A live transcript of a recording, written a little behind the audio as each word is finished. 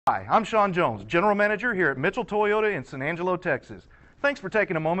Hi, I'm Sean Jones, General Manager here at Mitchell Toyota in San Angelo, Texas. Thanks for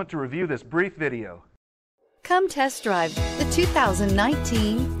taking a moment to review this brief video. Come test drive the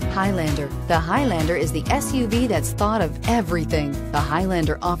 2019 Highlander. The Highlander is the SUV that's thought of everything. The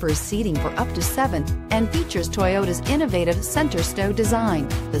Highlander offers seating for up to 7 and features Toyota's innovative center stow design.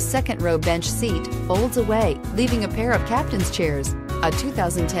 The second row bench seat folds away, leaving a pair of captain's chairs. A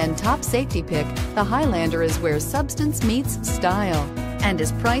 2010 top safety pick, the Highlander is where substance meets style and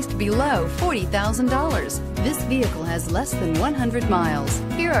is priced below $40,000. This vehicle has less than 100 miles.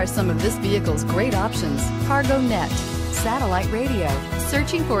 Here are some of this vehicle's great options: cargo net, satellite radio.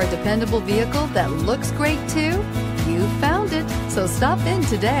 Searching for a dependable vehicle that looks great too? You found it, so stop in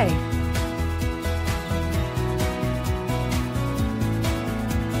today.